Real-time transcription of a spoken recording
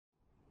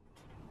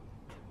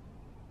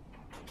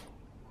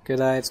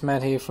G'day, it's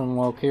Matt here from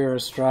Walkera,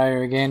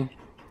 Australia again.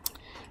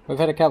 We've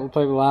had a couple of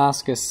people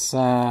ask us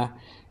how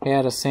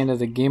to centre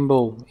the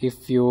gimbal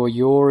if your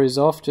yaw is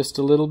off just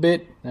a little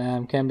bit.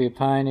 Can be a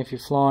pain if you're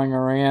flying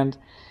around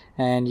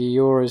and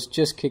your yaw is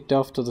just kicked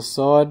off to the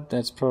side.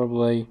 That's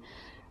probably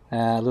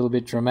a little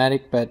bit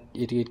dramatic, but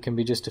it can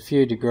be just a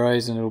few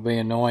degrees and it'll be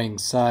annoying.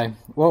 So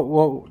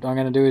what I'm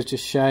going to do is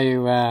just show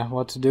you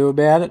what to do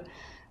about it.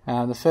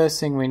 The first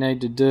thing we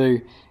need to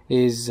do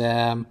is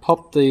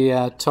pop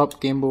the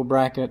top gimbal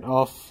bracket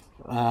off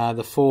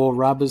the 4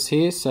 rubbers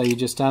here. So you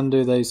just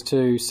undo these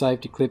 2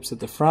 safety clips at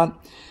the front,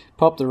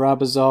 pop the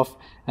rubbers off,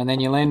 and then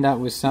you'll end up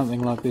with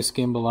something like this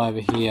gimbal over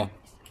here.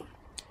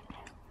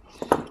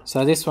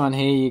 So this one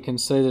here, you can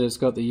see that it's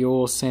got the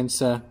yaw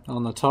sensor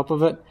on the top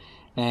of it,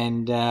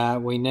 and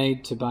we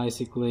need to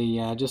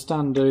basically just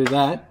undo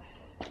that.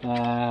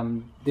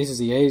 This is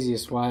the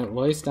easiest way at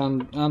least.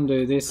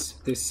 Undo this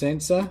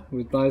sensor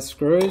with both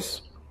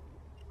screws.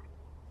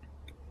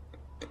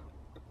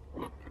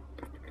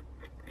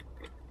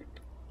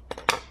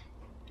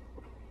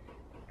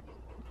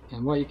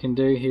 And what you can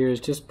do here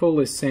is just pull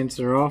this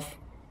sensor off,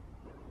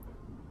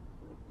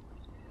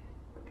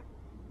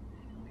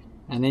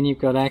 and then you've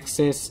got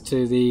access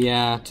to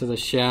the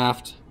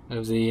shaft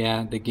of the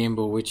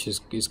gimbal, which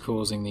is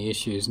causing the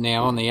issues.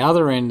 Now on the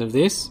other end of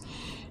this,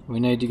 we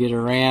need to get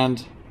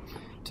around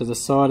to the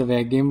side of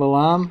our gimbal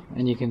arm,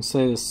 and you can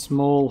see the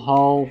small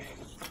hole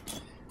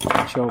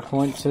which I'll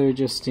point to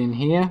just in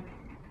here.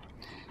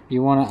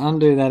 You want to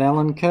undo that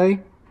Allen key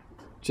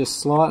just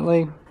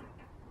slightly,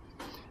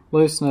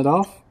 loosen it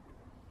off,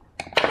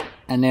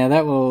 and now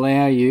that will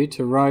allow you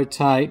to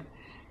rotate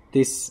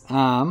this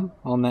arm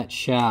on that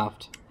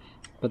shaft.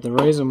 But the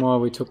reason why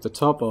we took the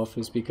top off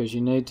is because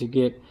you need to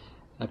get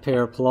a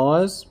pair of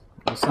pliers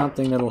or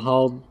something that'll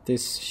hold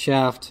this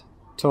shaft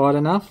tight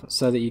enough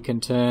so that you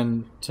can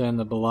turn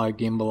the below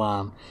gimbal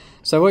arm.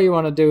 So what you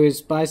want to do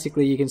is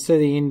basically, you can see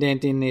the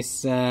indent in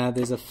this,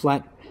 there's a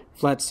flat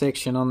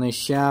section on this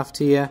shaft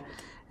here,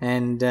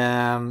 and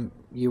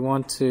you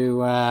want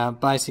to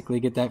basically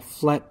get that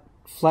flat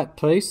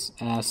piece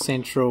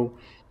central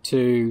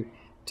to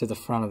the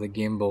front of the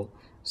gimbal.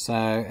 So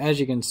as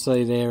you can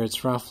see there,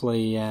 it's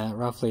roughly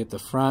at the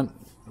front.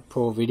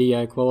 Poor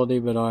video quality,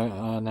 but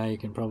I know you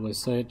can probably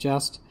see it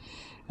just.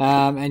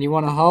 And you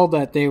want to hold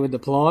that there with the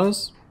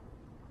pliers.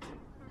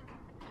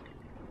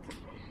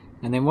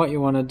 And then what you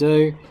want to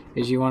do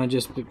is you want to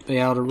just be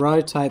able to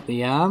rotate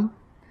the arm.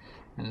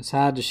 And it's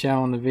hard to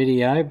show on the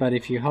video, but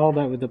if you hold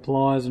that with the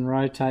pliers and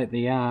rotate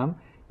the arm,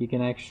 you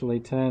can actually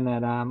turn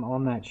that arm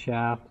on that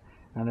shaft,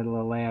 and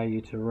it'll allow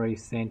you to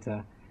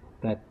recenter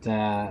that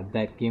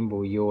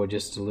gimbal yaw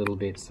just a little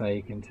bit. So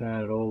you can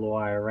turn it all the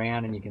way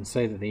around, and you can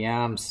see that the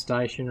arm's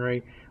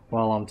stationary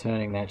while I'm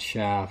turning that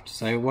shaft.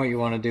 So what you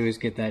want to do is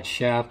get that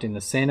shaft in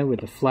the center with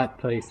the flat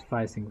piece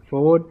facing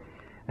forward,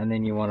 and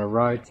then you want to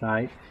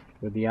rotate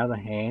with the other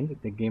hand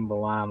the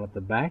gimbal arm at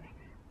the back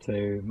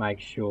to make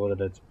sure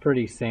that it's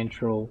pretty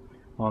central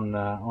on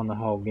the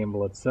whole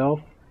gimbal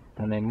itself.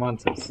 And then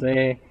once it's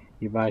there,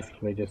 you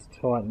basically just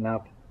tighten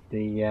up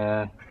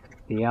the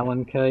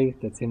Allen key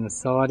that's in the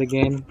side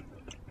again.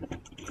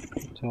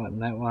 Tighten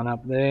that one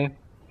up there,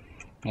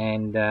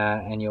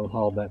 and you'll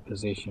hold that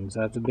position.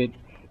 So it's a bit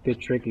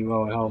tricky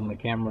while we're holding the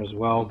camera as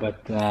well,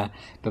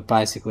 but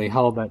basically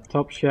hold that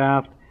top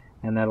shaft,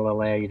 and that'll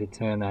allow you to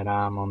turn that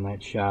arm on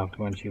that shaft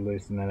once you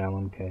loosen that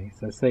Allen key.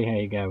 So see how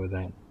you go with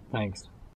that. Thanks.